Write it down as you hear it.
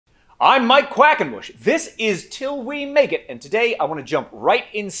I'm Mike Quackenbush. This is Till We Make It, and today I want to jump right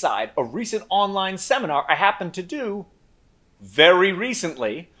inside a recent online seminar I happened to do very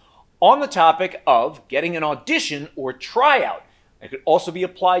recently on the topic of getting an audition or tryout. It could also be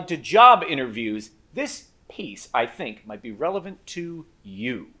applied to job interviews. This piece, I think, might be relevant to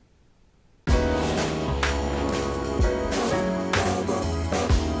you.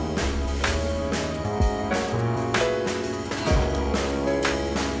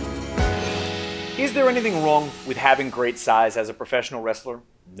 Is there anything wrong with having great size as a professional wrestler?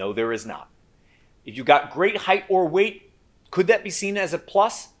 No, there is not. If you got great height or weight, could that be seen as a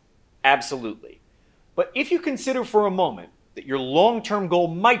plus? Absolutely. But if you consider for a moment that your long-term goal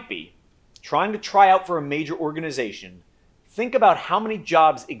might be trying to try out for a major organization, think about how many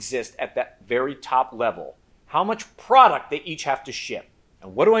jobs exist at that very top level, how much product they each have to ship.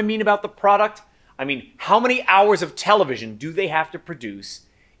 And what do I mean about the product? I mean, how many hours of television do they have to produce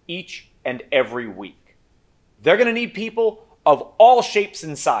each and every week? They're going to need people of all shapes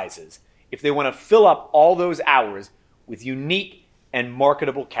and sizes if they want to fill up all those hours with unique and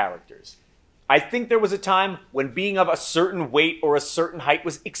marketable characters. I think there was a time when being of a certain weight or a certain height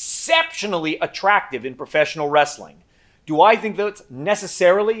was exceptionally attractive in professional wrestling. Do I think that's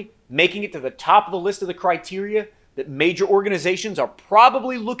necessarily making it to the top of the list of the criteria that major organizations are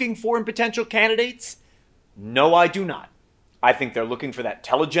probably looking for in potential candidates? No, I do not. I think they're looking for that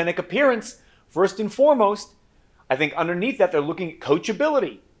telegenic appearance, first and foremost. I think underneath that, they're looking at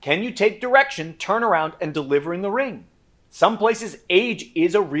coachability. Can you take direction, turn around, and deliver in the ring? Some places, age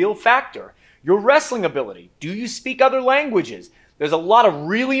is a real factor. Your wrestling ability. Do you speak other languages? There's a lot of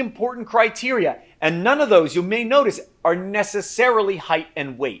really important criteria, and none of those, you may notice, are necessarily height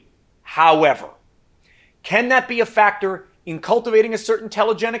and weight. However, can that be a factor in cultivating a certain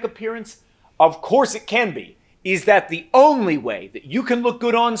telegenic appearance? Of course it can be. Is that the only way that you can look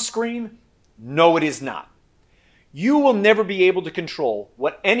good on screen? No, it is not. You will never be able to control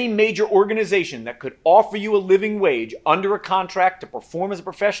what any major organization that could offer you a living wage under a contract to perform as a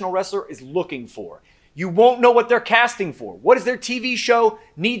professional wrestler is looking for. You won't know what they're casting for. What does their TV show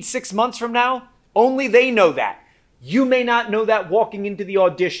need 6 months from now? Only they know that. You may not know that walking into the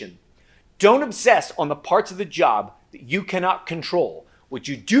audition. Don't obsess on the parts of the job that you cannot control. What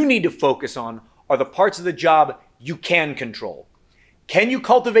you do need to focus on are the parts of the job you can control. Can you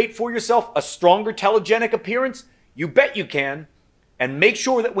cultivate for yourself a stronger telegenic appearance? You bet you can. And make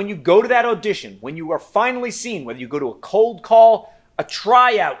sure that when you go to that audition, when you are finally seen, whether you go to a cold call, a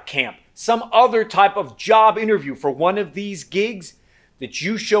tryout camp, some other type of job interview for one of these gigs, that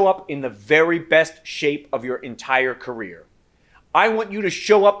you show up in the very best shape of your entire career. I want you to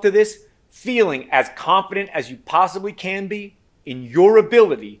show up to this feeling as confident as you possibly can be in your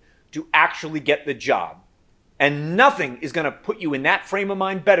ability to actually get the job. And nothing is going to put you in that frame of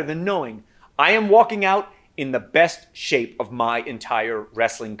mind better than knowing I am walking out in the best shape of my entire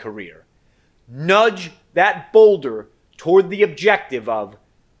wrestling career. Nudge that boulder toward the objective of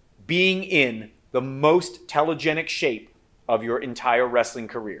being in the most telegenic shape of your entire wrestling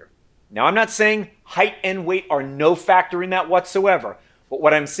career. Now, I'm not saying height and weight are no factor in that whatsoever, but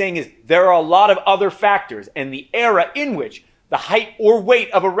what I'm saying is there are a lot of other factors, and the era in which the height or weight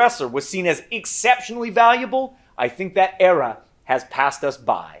of a wrestler was seen as exceptionally valuable, I think that era has passed us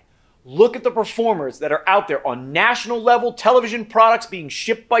by. Look at the performers that are out there on national level television products being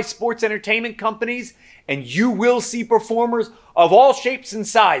shipped by sports entertainment companies, and you will see performers of all shapes and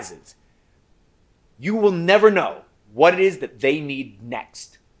sizes. You will never know what it is that they need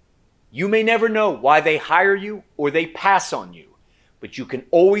next. You may never know why they hire you or they pass on you, but you can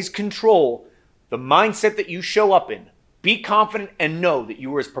always control the mindset that you show up in. Be confident and know that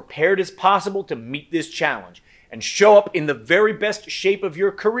you are as prepared as possible to meet this challenge and show up in the very best shape of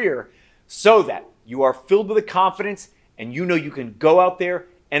your career so that you are filled with the confidence and you know you can go out there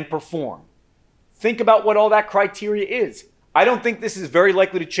and perform. Think about what all that criteria is. I don't think this is very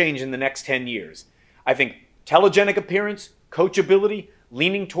likely to change in the next 10 years. I think telegenic appearance, coachability,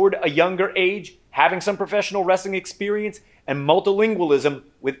 leaning toward a younger age, having some professional wrestling experience, and multilingualism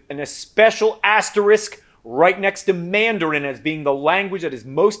with an special asterisk right next to Mandarin as being the language that is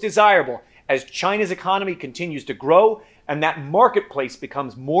most desirable as China's economy continues to grow and that marketplace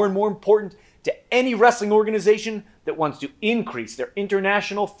becomes more and more important to any wrestling organization that wants to increase their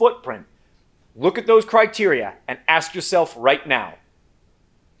international footprint. Look at those criteria and ask yourself right now,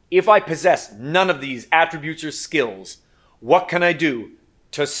 if I possess none of these attributes or skills, what can I do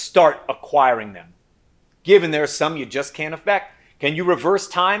to start acquiring them? Given there are some you just can't affect. Can you reverse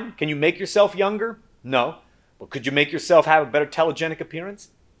time? Can you make yourself younger? No. But could you make yourself have a better telegenic appearance?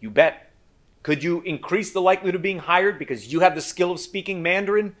 You bet. Could you increase the likelihood of being hired because you have the skill of speaking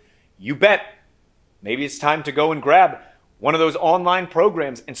Mandarin? You bet. Maybe it's time to go and grab one of those online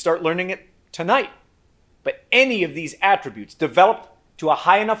programs and start learning it tonight. But any of these attributes developed to a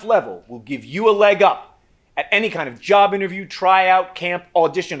high enough level will give you a leg up at any kind of job interview, tryout, camp,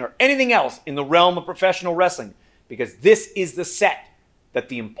 audition, or anything else in the realm of professional wrestling, because this is the set that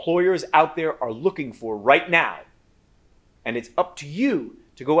the employers out there are looking for right now. And it's up to you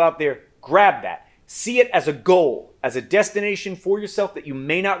to go out there, grab that, see it as a goal, as a destination for yourself that you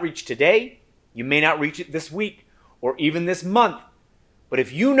may not reach today, you may not reach it this week, or even this month. But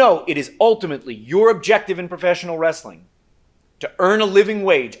if you know it is ultimately your objective in professional wrestling to earn a living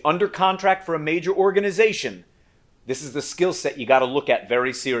wage under contract for a major organization, this is the skill set you got to look at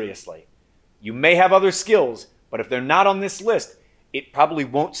very seriously. You may have other skills, but if they're not on this list, it probably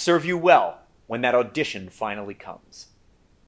won't serve you well when that audition finally comes.